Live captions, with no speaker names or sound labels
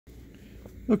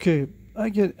Okay, I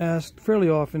get asked fairly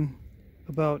often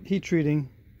about heat treating,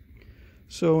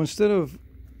 so instead of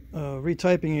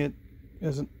retyping it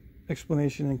as an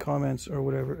explanation in comments or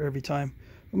whatever every time,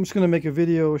 I'm just going to make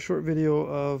a short video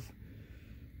of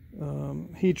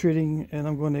heat treating, and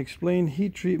I'm going to explain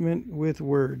heat treatment with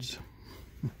words.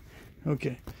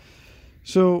 Okay,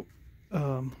 so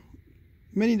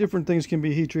many different things can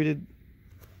be heat treated,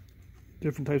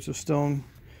 different types of stone.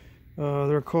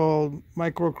 They're called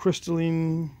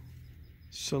microcrystalline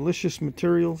siliceous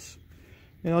materials,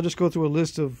 and I'll just go through a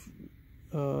list of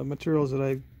materials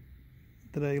that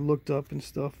I looked up and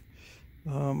stuff.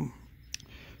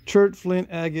 Chert, flint,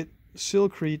 agate,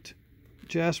 silcrete,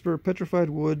 jasper,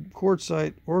 petrified wood,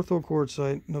 quartzite,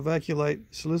 orthoquartzite, novaculite,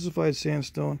 silicified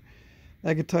sandstone,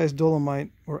 agatized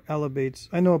dolomite, or alabates.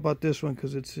 I know about this one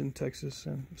because it's in Texas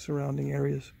and surrounding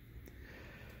areas.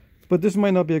 But this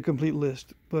might not be a complete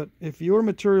list. But if your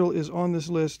material is on this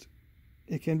list,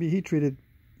 it can be heat treated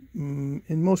in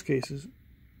most cases.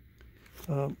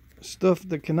 Stuff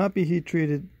that cannot be heat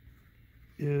treated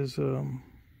is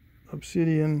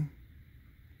obsidian,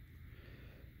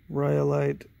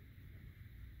 rhyolite,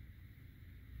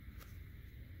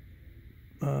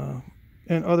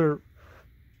 and other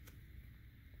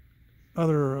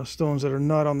stones that are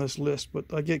not on this list.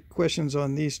 But I get questions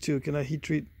on these two. Can I heat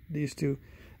treat these two?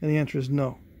 And the answer is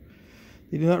no.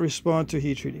 They do not respond to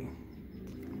heat treating.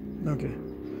 Okay.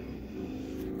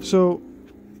 So,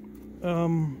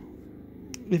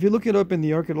 if you look it up in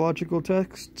the archaeological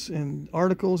texts and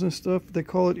articles and stuff, they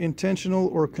call it intentional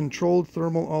or controlled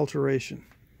thermal alteration.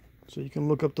 So you can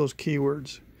look up those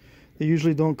keywords. They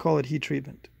usually don't call it heat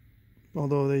treatment,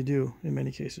 although they do in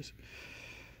many cases.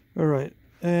 All right.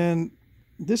 And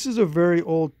this is a very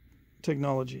old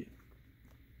technology.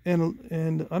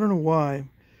 And I don't know why,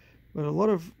 but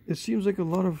it seems like a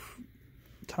lot of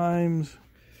times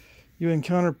you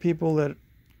encounter people that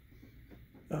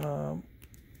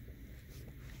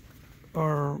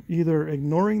are either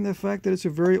ignoring the fact that it's a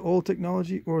very old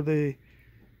technology, or they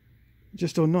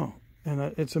just don't know. And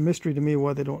it's a mystery to me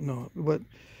why they don't know. But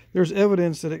there's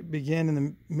evidence that it began in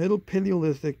the Middle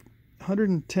Paleolithic,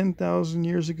 110,000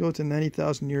 years ago to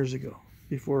 90,000 years ago,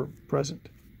 before present.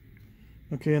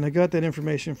 Okay, and I got that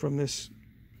information from this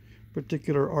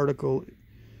particular article,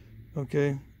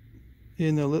 okay,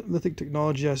 in the Lithic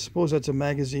Technology. I suppose that's a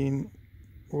magazine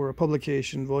or a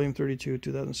publication, volume 32,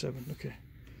 2007. Okay.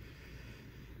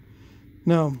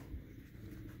 Now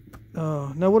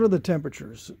what are the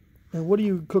temperatures, and what do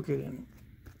you cook it in?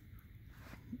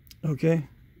 Okay,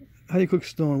 how do you cook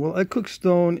stone? Well, I cook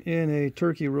stone in a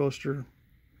turkey roaster,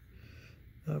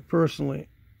 personally.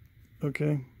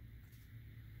 Okay,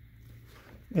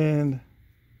 and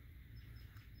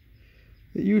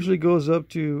it usually goes up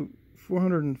to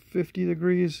 450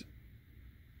 degrees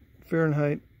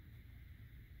Fahrenheit,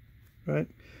 right?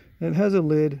 And it has a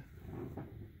lid.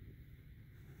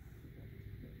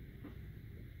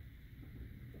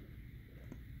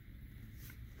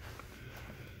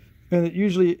 And it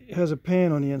usually has a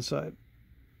pan on the inside.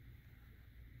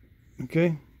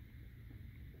 Okay?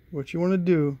 What you want to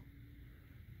do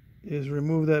is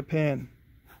remove that pan.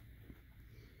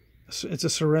 It's a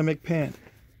ceramic pan.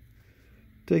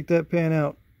 Take that pan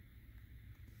out.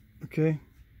 Okay?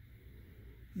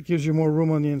 It gives you more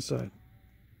room on the inside.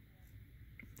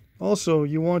 Also,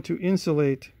 you want to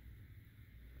insulate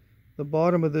the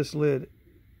bottom of this lid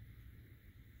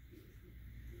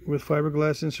with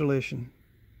fiberglass insulation,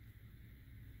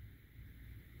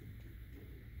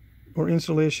 or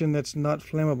insulation that's not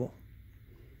flammable,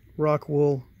 rock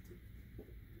wool,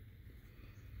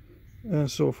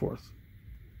 and so forth.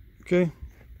 Okay?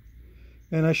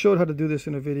 And I showed how to do this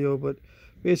in a video, but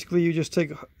basically you just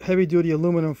take heavy-duty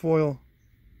aluminum foil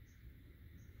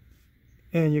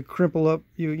and you crimple up,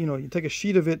 you take a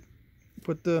sheet of it,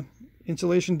 put the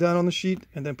insulation down on the sheet,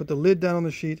 and then put the lid down on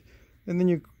the sheet, and then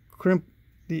you crimp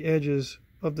the edges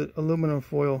of the aluminum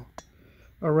foil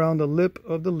around the lip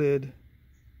of the lid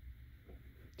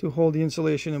to hold the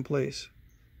insulation in place.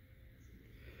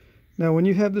 Now when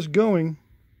you have this going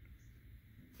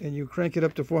and you crank it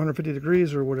up to 450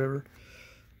 degrees or whatever,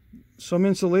 some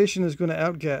insulation is going to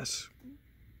outgas.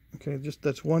 Okay,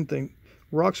 that's one thing.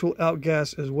 Rocks will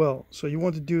outgas as well. So you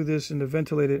want to do this in the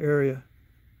ventilated area.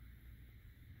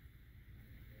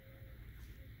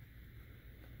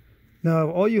 Now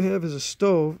if all you have is a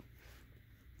stove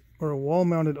or a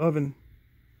wall-mounted oven,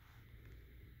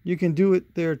 you can do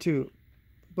it there too.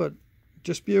 But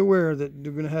just be aware that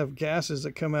you're going to have gases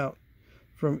that come out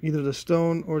from either the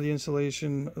stone or the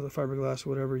insulation or the fiberglass,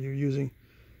 whatever you're using.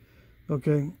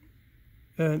 Okay?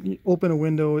 And you open a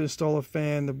window, install a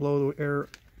fan to blow the air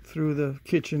through the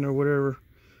kitchen or whatever.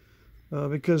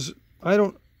 because I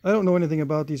don't know anything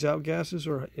about these outgases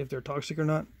or if they're toxic or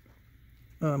not.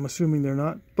 I'm assuming they're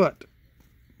not, but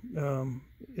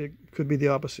it could be the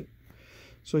opposite.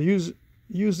 So use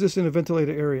this in a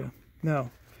ventilated area.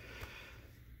 Now,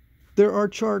 there are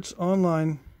charts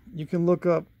online. You can look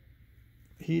up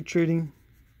heat treating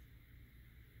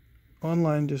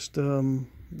online. Just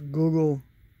Google.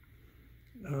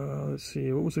 Let's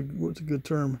see. What's a good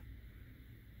term?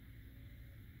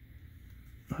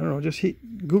 I don't know. Just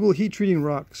Google heat treating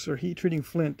rocks or heat treating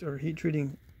flint or heat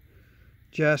treating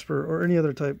jasper or any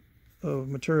other type of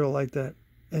material like that,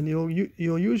 and you'll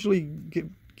usually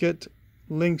get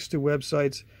links to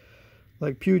websites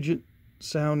like Puget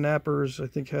Sound Nappers, I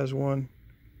think, has one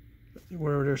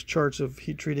where there's charts of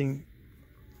heat treating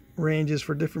ranges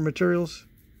for different materials.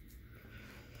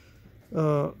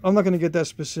 I'm not going to get that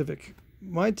specific.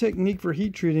 My technique for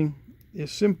heat treating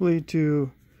is simply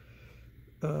to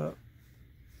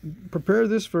prepare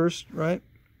this first, right?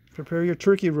 Prepare your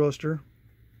turkey roaster.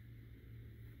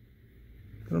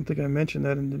 I don't think I mentioned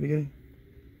that in the beginning.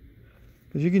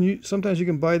 Because sometimes you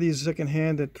can buy these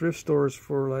secondhand at thrift stores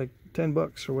for like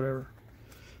 $10 or whatever.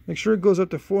 Make sure it goes up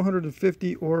to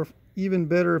 450, or even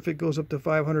better if it goes up to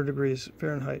 500 degrees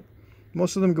Fahrenheit.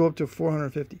 Most of them go up to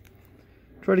 450.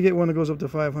 Try to get one that goes up to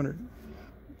 500.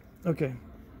 Okay,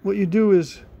 what you do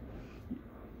is,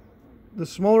 the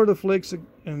smaller the flakes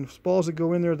and spalls that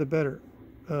go in there, the better.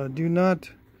 Do not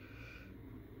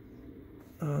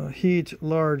heat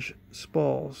large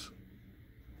spalls.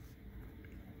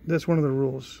 That's one of the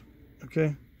rules.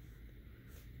 Okay?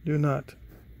 Do not.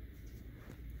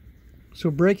 So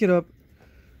break it up,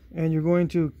 and you're going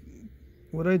to,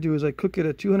 what I do is I cook it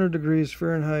at 200 degrees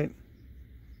Fahrenheit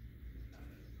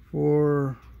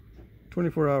for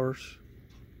 24 hours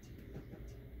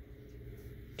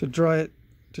to dry it,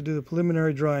 to do the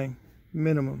preliminary drying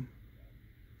minimum.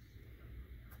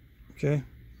 Okay?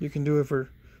 You can do it for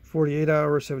 48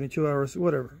 hours, 72 hours,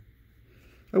 whatever.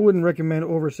 I wouldn't recommend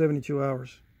over 72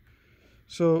 hours.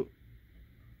 So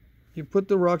you put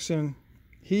the rocks in,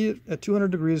 heat it at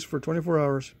 200 degrees for 24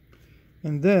 hours,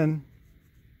 and then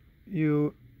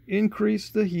you increase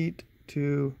the heat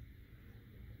to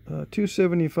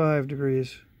 275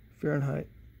 degrees Fahrenheit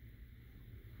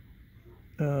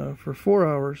for 4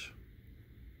 hours,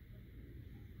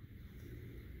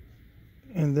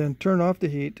 and then turn off the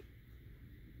heat.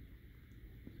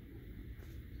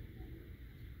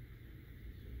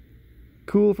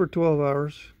 Cool for 12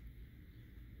 hours.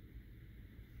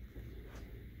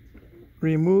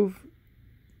 Remove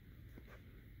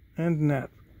and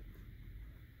nap.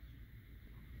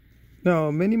 Now,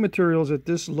 many materials at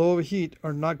this low of heat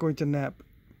are not going to nap.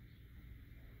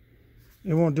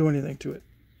 It won't do anything to it.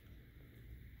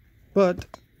 But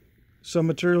some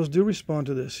materials do respond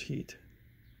to this heat.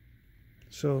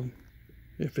 So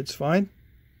if it's fine,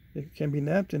 it can be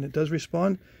napped and it does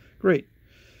respond, great.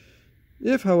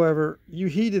 If, however, you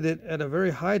heated it at a very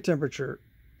high temperature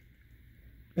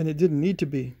and it didn't need to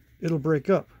be, it'll break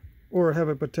up or have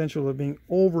a potential of being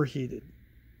overheated.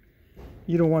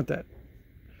 You don't want that.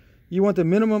 You want the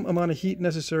minimum amount of heat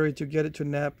necessary to get it to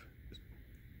nap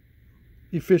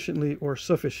efficiently or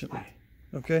sufficiently.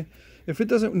 Okay? If it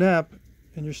doesn't nap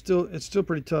and it's still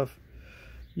pretty tough,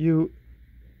 you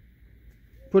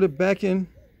put it back in.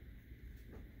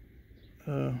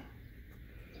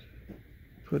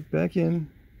 Put back in.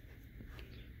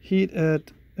 Heat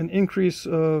at an increase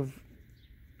of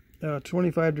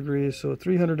 25 degrees, so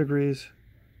 300 degrees,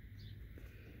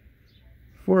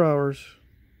 4 hours,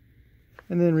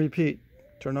 and then repeat.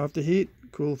 Turn off the heat,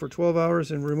 cool for 12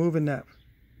 hours, and remove and nap.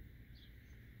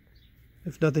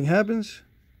 If nothing happens,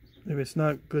 if it's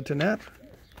not good to nap,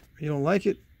 you don't like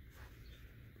it,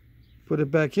 put it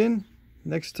back in.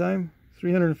 Next time,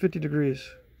 350 degrees.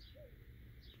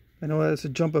 I know that's a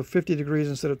jump of 50 degrees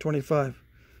instead of 25.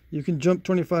 You can jump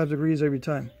 25 degrees every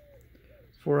time.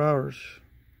 4 hours.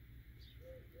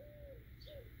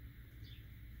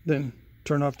 Then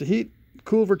turn off the heat,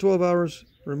 cool for 12 hours,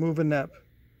 remove and nap.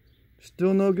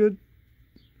 Still no good?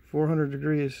 400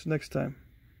 degrees next time.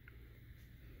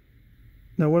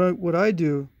 Now what I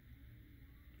do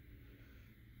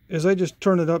is I just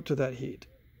turn it up to that heat.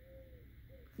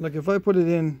 Like if I put it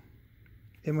in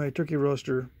my turkey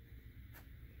roaster,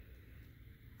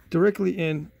 directly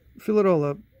in, fill it all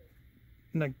up,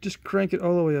 and I just crank it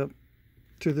all the way up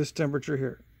to this temperature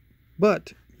here.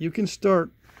 But you can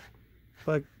start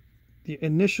by the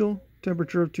initial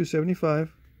temperature of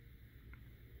 275.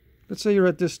 Let's say you're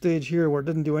at this stage here where it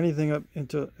doesn't do anything up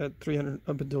until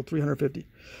 350.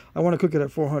 I want to cook it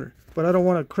at 400, but I don't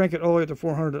want to crank it all the way up to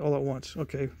 400 all at once.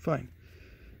 Okay, fine.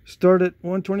 Start at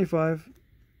 125,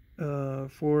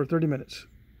 for 30 minutes.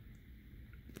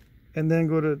 And then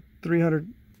go to 300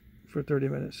 for 30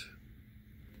 minutes.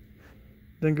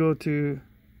 Then go to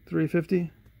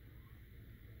 350,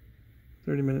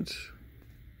 30 minutes.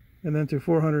 And then to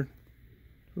 400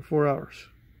 for 4 hours.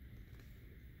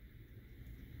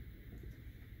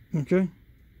 Okay?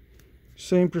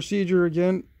 Same procedure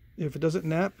again. If it doesn't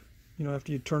nap,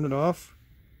 after you turn it off,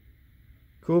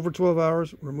 go over 12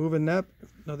 hours, remove a nap.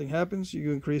 If nothing happens,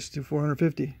 you increase to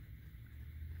 450.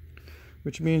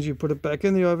 Which means you put it back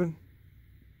in the oven,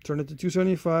 turn it to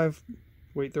 275,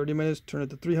 wait 30 minutes, turn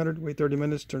it to 300, wait 30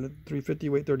 minutes, turn it to 350,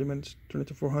 wait 30 minutes, turn it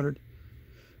to 400,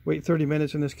 wait 30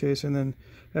 minutes in this case, and then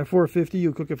at 450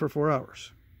 you cook it for 4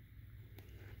 hours.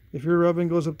 If your oven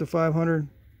goes up to 500,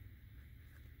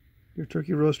 your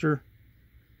turkey roaster,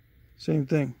 same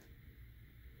thing.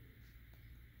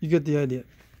 You get the idea.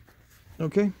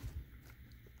 Okay?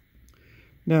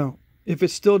 Now, if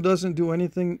it still doesn't do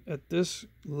anything at this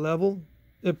level,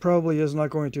 it probably is not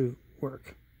going to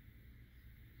work.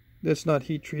 That's not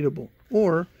heat treatable.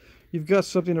 Or you've got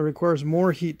something that requires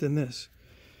more heat than this.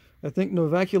 I think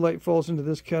Novaculite falls into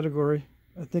this category.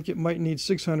 I think it might need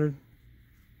 600.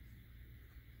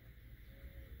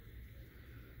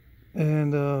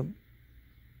 And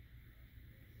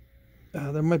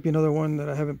there might be another one that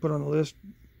I haven't put on the list.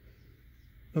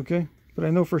 Okay? But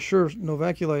I know for sure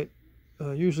Novaculite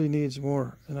usually needs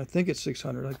more. And I think it's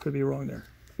 600. I could be wrong there.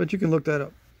 But you can look that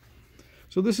up.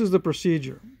 So this is the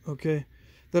procedure, okay,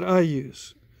 that I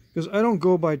use. Because I don't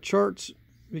go by charts,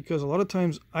 because a lot of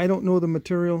times I don't know the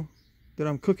material that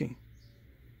I'm cooking.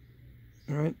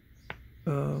 All right?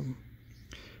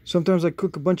 Sometimes I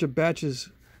cook a bunch of batches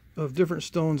of different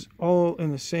stones all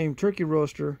in the same turkey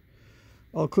roaster.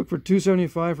 I'll cook for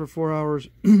 275 for 4 hours,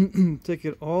 take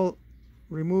it all,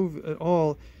 remove it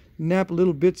all, nap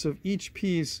little bits of each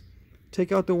piece,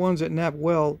 take out the ones that nap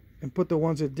well, and put the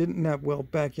ones that didn't nap well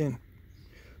back in.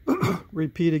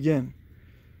 Repeat again.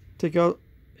 Take out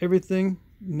everything,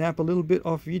 nap a little bit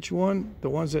off each one. The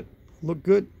ones that look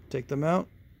good, take them out,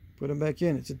 put them back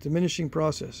in. It's a diminishing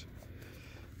process.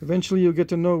 Eventually you'll get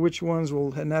to know which ones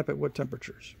will nap at what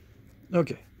temperatures.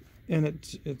 Okay. And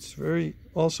it's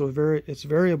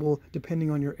variable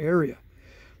depending on your area.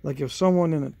 Like if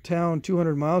someone in a town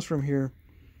 200 miles from here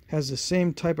has the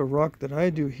same type of rock that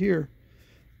I do here,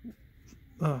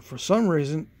 for some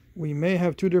reason we may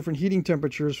have two different heating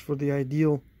temperatures for the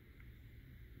ideal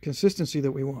consistency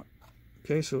that we want.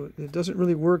 Okay, so it doesn't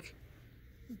really work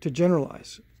to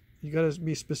generalize. You got to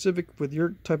be specific with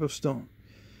your type of stone.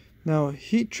 Now,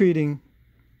 heat treating,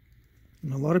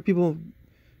 and a lot of people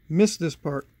miss this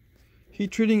part.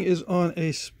 Heat treating is on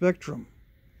a spectrum,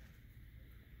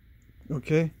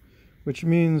 okay, which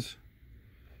means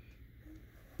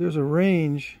there's a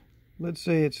range. Let's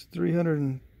say it's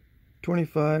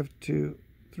 325 to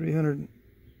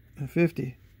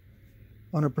 350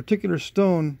 on a particular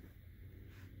stone.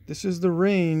 This is the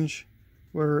range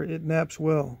where it naps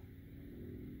well.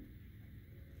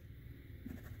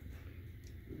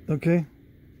 Okay.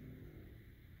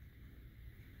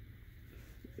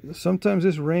 Sometimes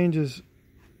this range is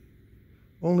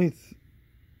only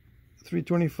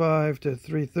 325 to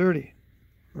 330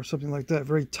 or something like that,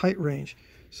 very tight range.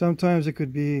 Sometimes it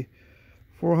could be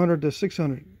 400 to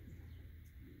 600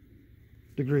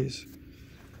 degrees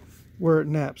where it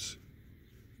naps.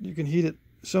 You can heat it.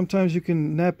 Sometimes you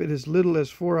can nap it as little as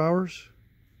 4 hours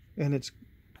and it's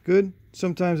good.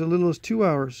 Sometimes as little as 2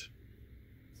 hours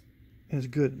and it's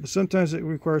good. But sometimes it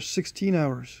requires 16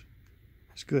 hours.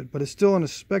 It's good, but it's still on a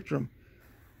spectrum.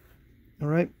 All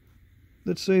right.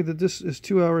 Let's say that this is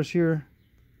 2 hours here.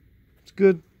 It's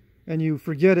good, and you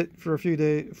forget it for a few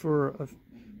days for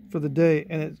the day,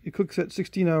 and it cooks at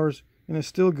 16 hours, and it's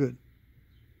still good.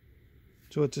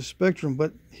 So it's a spectrum.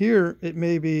 But here it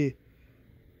may be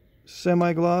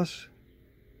semi-gloss,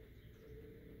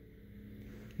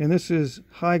 and this is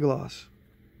high gloss.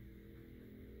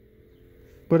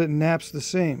 But it naps the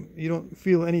same. You don't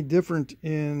feel any difference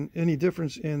in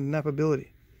nappability.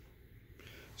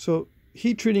 So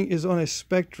heat treating is on a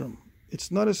spectrum.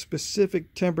 It's not a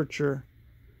specific temperature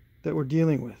that we're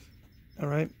dealing with. All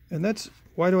right? And that's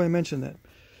why do I mention that?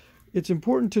 It's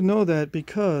important to know that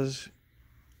because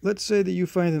let's say that you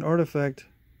find an artifact,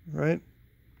 right?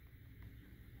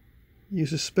 You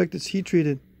suspect it's heat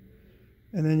treated,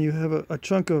 and then you have a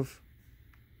chunk of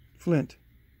flint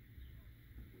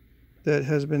that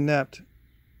has been napped.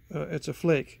 It's a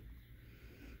flake.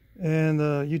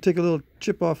 And you take a little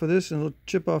chip off of this and a little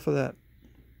chip off of that.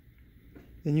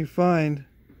 And you find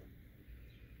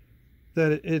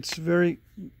that it's very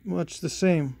much the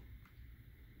same.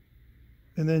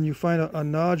 And then you find a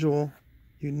nodule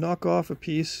you knock off a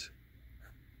piece,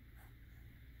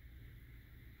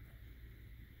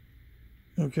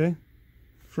 okay,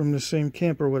 from the same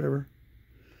camp or whatever.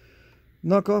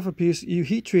 Knock off a piece, you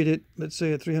heat treat it, let's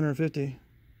say at 350,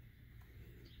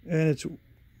 and it's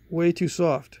way too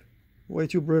soft, way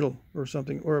too brittle or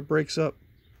something, or it breaks up.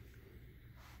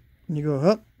 And you go,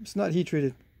 huh, it's not heat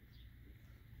treated.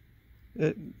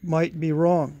 It might be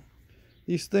wrong.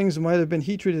 These things might have been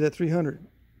heat treated at 300,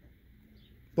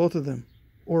 both of them,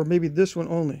 or maybe this one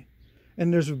only.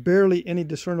 And there's barely any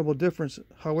discernible difference.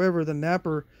 However, the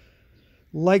napper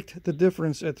liked the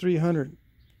difference at 300.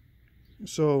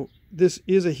 So this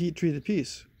is a heat treated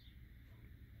piece.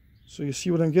 So you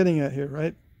see what I'm getting at here,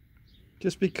 right?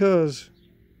 Just because,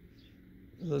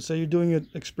 let's say you're doing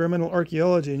experimental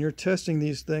archaeology and you're testing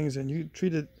these things and you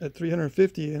treat it at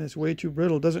 350 and it's way too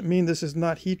brittle, doesn't mean this is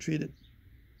not heat treated.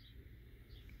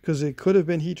 Because it could have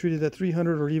been heat treated at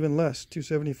 300 or even less,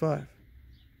 275.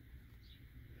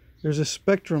 There's a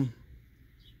spectrum,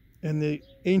 and the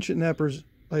ancient knappers,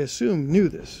 I assume, knew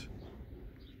this.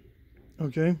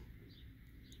 Okay?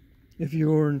 If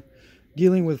you're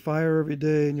dealing with fire every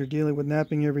day and you're dealing with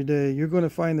knapping every day, you're going to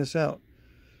find this out.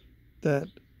 That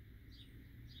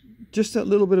just that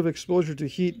little bit of exposure to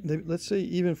heat, let's say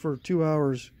even for 2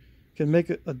 hours, can make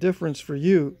a difference for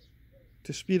you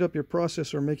to speed up your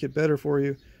process or make it better for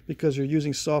you because you're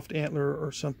using soft antler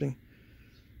or something.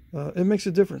 It makes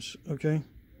a difference, okay?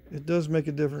 It does make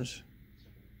a difference.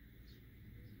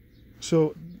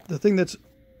 So the thing that's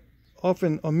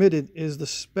often omitted is the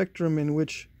spectrum in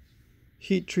which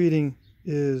heat treating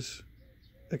is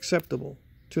acceptable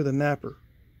to the napper.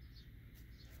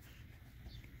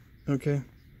 Okay,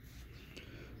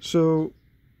 so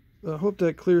I hope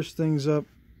that clears things up.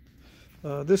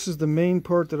 This is the main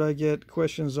part that I get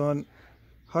questions on.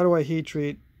 How do I heat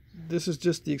treat? This is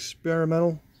just the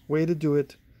experimental way to do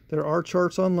it. There are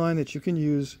charts online that you can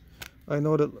use. I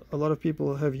know that a lot of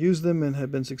people have used them and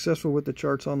have been successful with the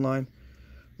charts online.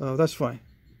 That's fine.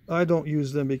 I don't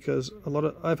use them because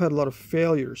I've had a lot of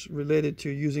failures related to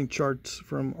using charts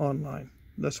from online.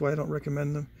 That's why I don't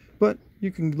recommend them. But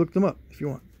you can look them up if you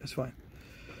want. That's fine.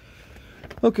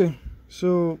 Okay,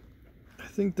 so I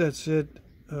think that's it.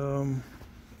 One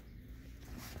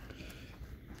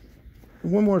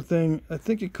more thing. I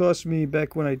think it cost me,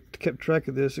 back when I kept track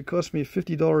of this, it cost me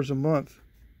 $50 a month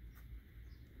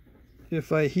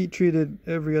if I heat treated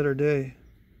every other day.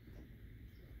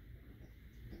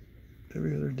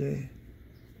 Every other day.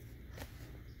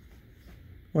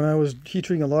 When I was heat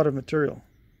treating a lot of material.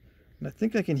 And I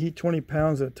think I can heat 20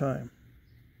 pounds at a time.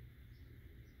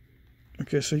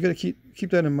 Okay, so you got to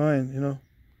keep that in mind, you know.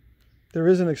 There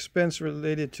is an expense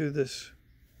related to this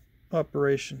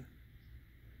operation.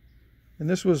 And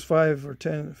this was 5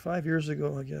 years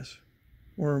ago, I guess.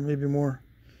 Or maybe more.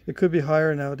 It could be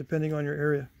higher now, depending on your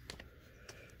area.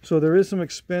 So there is some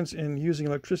expense in using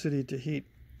electricity to heat.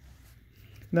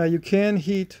 Now you can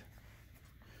heat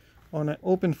on an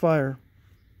open fire.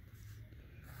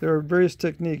 There are various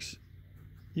techniques.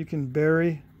 You can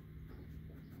bury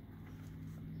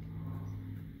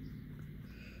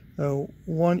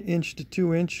 1 inch to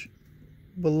 2 inch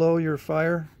below your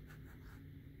fire.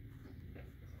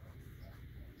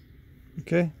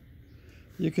 Okay,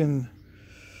 you can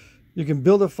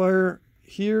build a fire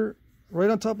here right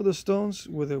on top of the stones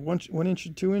with a 1 inch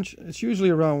to 2 inch. It's usually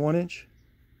around 1 inch,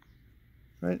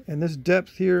 right? And this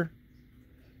depth here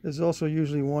is also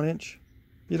usually 1 inch.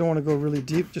 You don't want to go really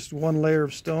deep, just one layer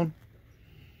of stone,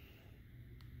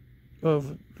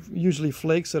 of usually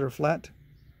flakes that are flat.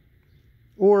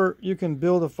 Or you can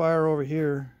build a fire over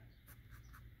here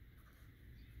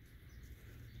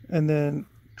and then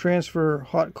transfer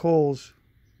hot coals.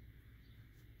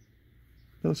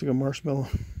 That looks like a marshmallow.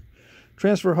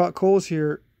 Transfer hot coals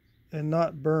here and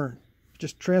not burn.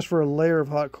 Just transfer a layer of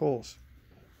hot coals.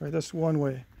 All right, that's one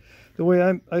way. The way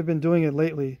I've been doing it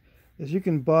lately is you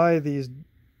can buy these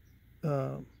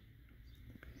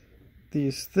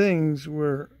things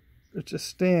where it's a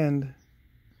stand,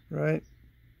 right?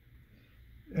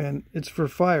 And it's for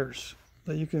fires.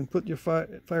 That you can put your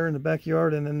fire in the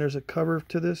backyard, and then there's a cover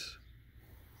to this.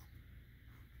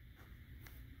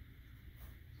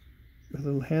 A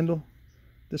little handle.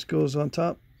 This goes on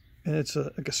top, and it's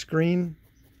like a screen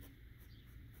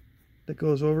that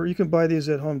goes over. You can buy these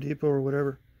at Home Depot or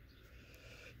whatever.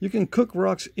 You can cook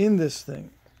rocks in this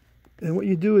thing. And what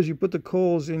you do is you put the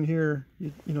coals in here.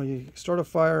 You start a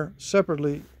fire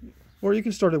separately, or you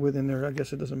can start it within there. I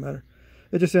guess it doesn't matter.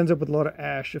 It just ends up with a lot of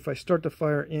ash. If I start the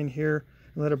fire in here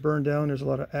and let it burn down, there's a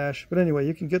lot of ash. But anyway,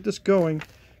 you can get this going,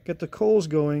 get the coals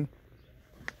going,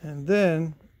 and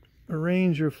then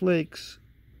arrange your flakes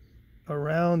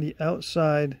around the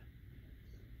outside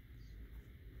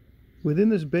within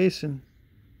this basin,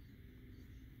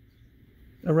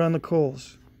 around the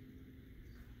coals,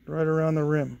 right around the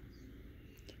rim,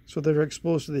 so they're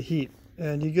exposed to the heat.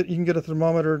 And you can get a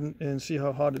thermometer and see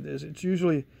how hot it is. It's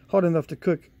usually hot enough to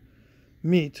cook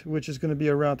meat, which is going to be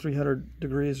around 300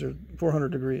 degrees or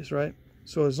 400 degrees, right?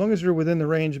 So as long as you're within the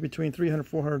range between 300 and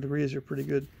 400 degrees, you're pretty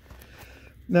good.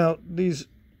 Now, these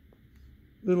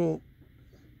little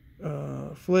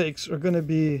flakes are going to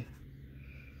be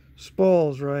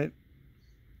spalls, right?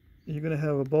 You're going to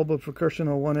have a bulb of percussion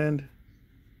on one end.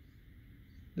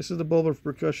 This is the bulb of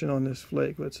percussion on this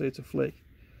flake. Let's say it's a flake.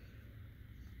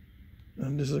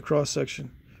 And this is a cross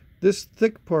section. This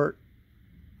thick part,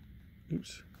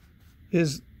 oops,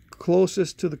 is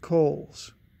closest to the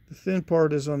coals. The thin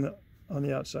part is on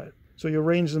the outside. So you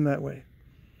arrange them that way.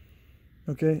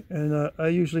 Okay, and I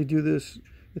usually do this.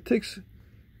 It takes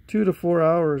 2 to 4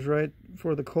 hours, right,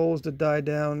 for the coals to die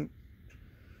down.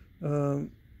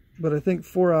 But I think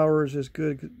 4 hours is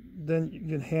good. Then you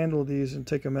can handle these and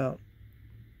take them out.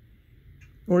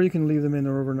 Or you can leave them in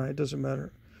there overnight. It doesn't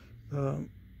matter.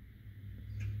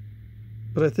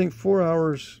 But I think 4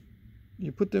 hours,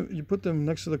 you put them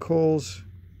next to the coals.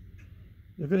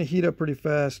 They're going to heat up pretty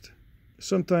fast.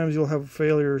 Sometimes you'll have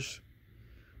failures.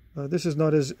 This is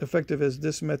not as effective as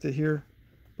this method here,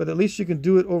 but at least you can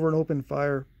do it over an open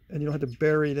fire, and you don't have to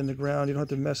bury it in the ground. You don't have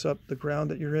to mess up the ground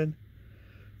that you're in.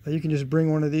 You can just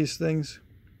bring one of these things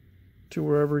to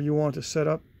wherever you want to set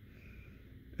up.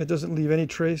 It doesn't leave any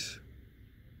trace,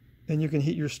 and you can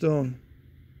heat your stone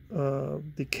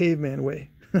the caveman way,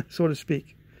 so to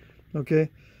speak. Okay,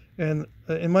 and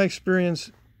in my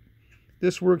experience,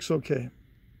 this works okay.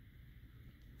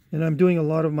 And I'm doing a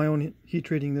lot of my own heat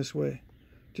treating this way,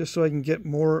 just so I can get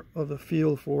more of the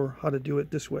feel for how to do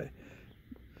it this way,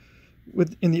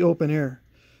 in the open air.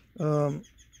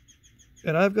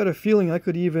 And I've got a feeling I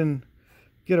could even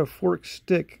get a forked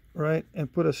stick, right,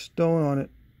 and put a stone on it,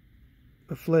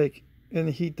 a flake, and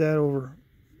heat that over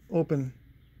open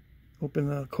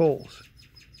coals.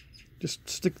 Just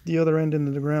stick the other end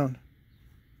into the ground.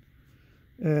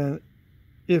 And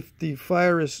if the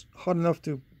fire is hot enough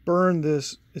to burn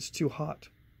this, it's too hot.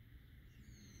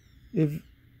 If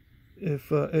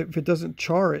it doesn't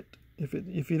char it,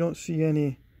 if you don't see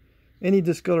any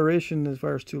discoloration, the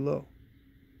fire's too low.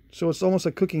 So it's almost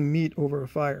like cooking meat over a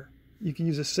fire. You can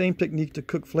use the same technique to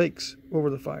cook flakes over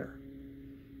the fire.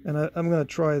 And I'm going to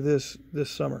try this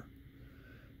summer.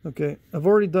 Okay, I've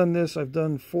already done this. I've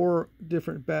done 4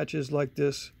 different batches like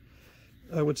this,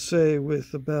 I would say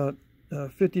with about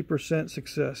 50%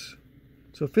 success.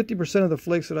 So 50% of the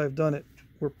flakes that I've done it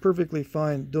were perfectly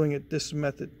fine doing it this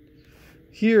method.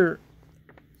 Here,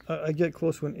 I get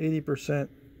close to an 80%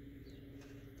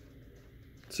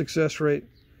 success rate,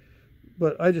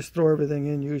 but I just throw everything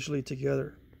in usually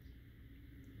together.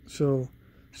 So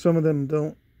some of them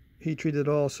don't heat treat at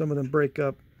all, some of them break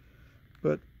up,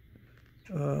 but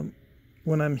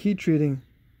when I'm heat treating,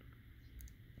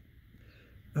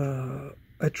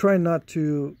 I try not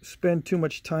to spend too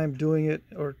much time doing it,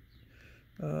 or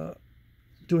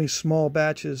doing small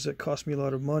batches that cost me a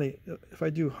lot of money. If I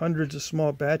do hundreds of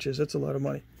small batches, that's a lot of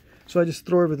money. So I just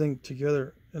throw everything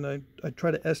together, and I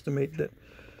try to estimate that,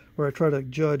 or I try to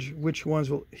judge which ones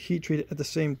will heat treat at the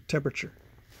same temperature.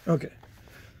 Okay.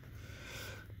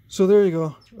 So there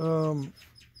you go.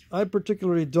 I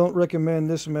particularly don't recommend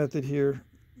this method here,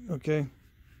 okay,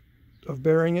 of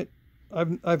burying it.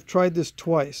 I've tried this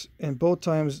twice, and both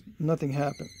times nothing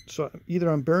happened. So either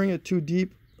I'm burying it too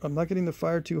deep, I'm not getting the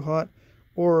fire too hot,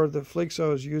 or the flakes I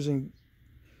was using,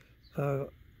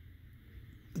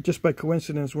 just by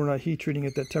coincidence, were not heat treating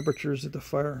at the temperatures that the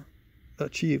fire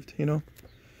achieved, you know.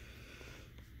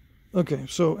 Okay,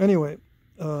 so anyway,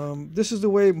 this is the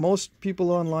way most people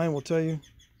online will tell you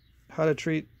how to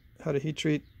heat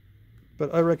treat,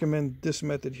 but I recommend this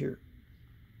method here.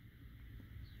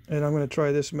 And I'm going to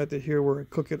try this method here where I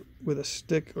cook it with a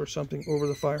stick or something over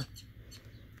the fire.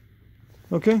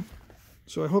 Okay,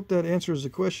 so I hope that answers the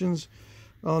questions.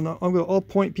 I'll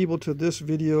point people to this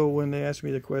video when they ask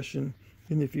me the question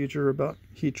in the future about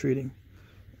heat treating.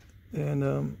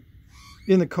 And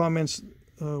in the comments,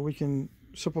 we can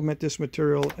supplement this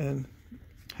material and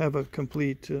have a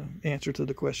complete answer to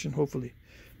the question, hopefully.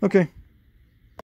 Okay.